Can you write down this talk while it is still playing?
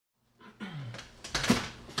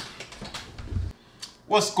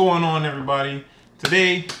What's going on, everybody?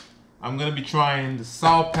 Today I'm gonna be trying the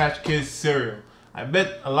Sour Patch Kids cereal. I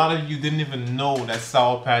bet a lot of you didn't even know that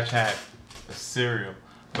Sour Patch had a cereal,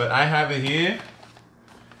 but I have it here.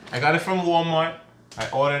 I got it from Walmart. I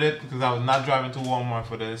ordered it because I was not driving to Walmart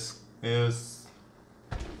for this. Don't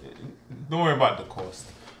worry about the cost.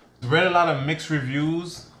 I read a lot of mixed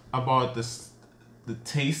reviews about the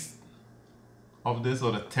taste of this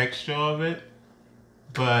or the texture of it,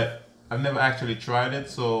 but I've never actually tried it,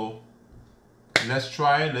 so let's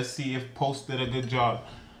try it. Let's see if Post did a good job.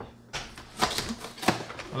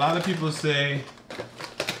 A lot of people say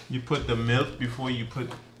you put the milk before you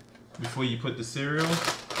put the cereal,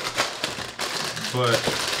 but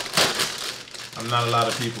I'm not a lot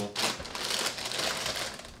of people.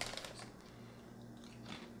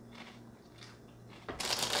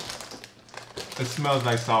 It smells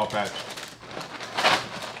like Sour Patch.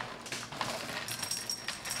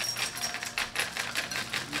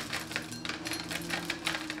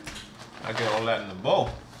 I get all that in the bowl.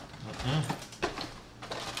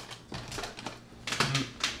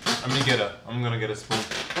 I'm gonna get a spoon.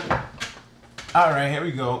 All right, here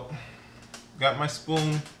we go. Got my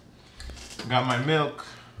spoon, got my milk,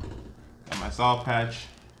 got my Sour Patch.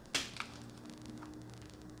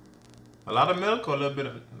 A lot of milk or a little bit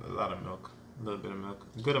of milk? A little bit of milk.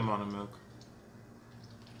 A good amount of milk.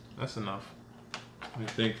 That's enough. What do you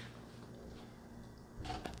think?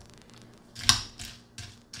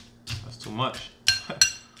 That's too much.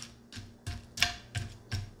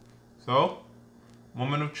 So,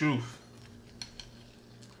 moment of truth.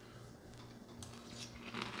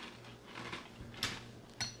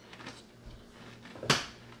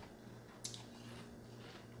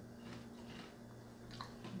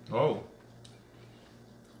 Oh,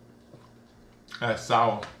 that's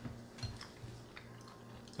sour.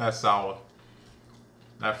 That's sour.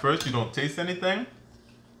 At first you don't taste anything,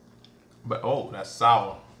 but oh, that's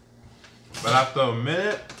sour. But after a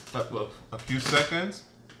minute, a few seconds,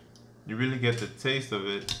 you really get the taste of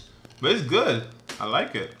it. But it's good. I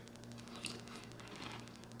like it.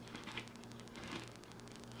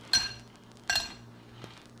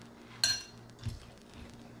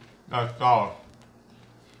 That's sour.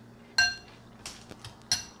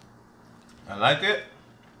 I like it,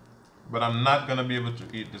 but I'm not gonna be able to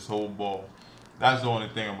eat this whole bowl. That's the only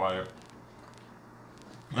thing about it.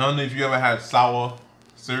 I don't know if you ever had sour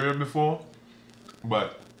cereal before,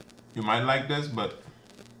 but you might like this, but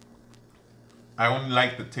I only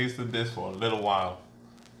like the taste of this for a little while.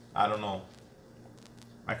 I don't know.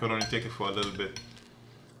 I could only take it for a little bit.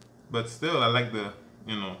 But still, I like the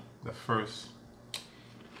first.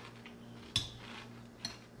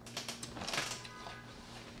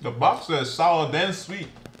 The box says sour then sweet,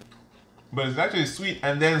 but it's actually sweet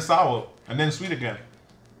and then sour and then sweet again.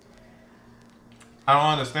 I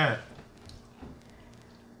don't understand,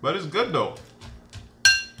 but it's good though.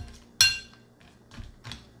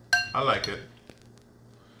 I like it.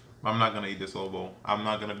 I'm not gonna eat this whole bowl. I'm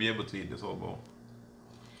not gonna be able to eat this whole bowl.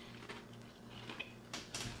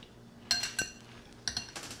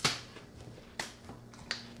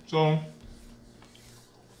 So,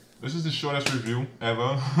 this is the shortest review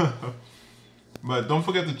ever. But don't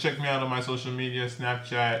forget to check me out on my social media,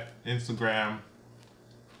 Snapchat, Instagram,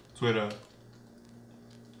 Twitter,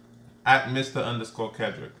 at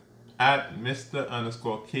Mr_Kedrick. At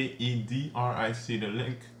Mr_Kedric. The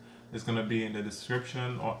link is gonna be in the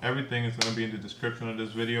description, or everything is gonna be in the description of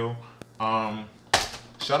this video.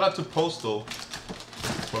 Shout out to Postal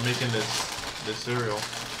for making this cereal,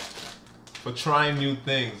 for trying new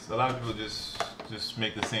things. A lot of people just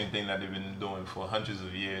make the same thing that they've been doing for hundreds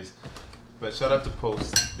of years. But shout out to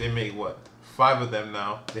Post. They made what? 5 of them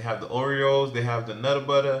now. They have the Oreos, they have the Nutter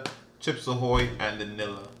Butter, Chips Ahoy, and the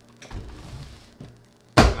Nilla.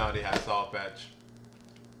 Now they have Sour Patch.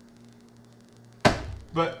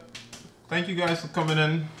 But thank you guys for coming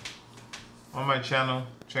in on my channel,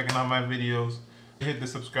 checking out my videos. Hit the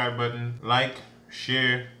subscribe button, like,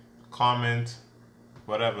 share, comment,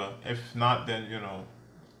 whatever. If not, then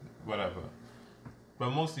whatever. But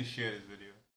mostly share this video.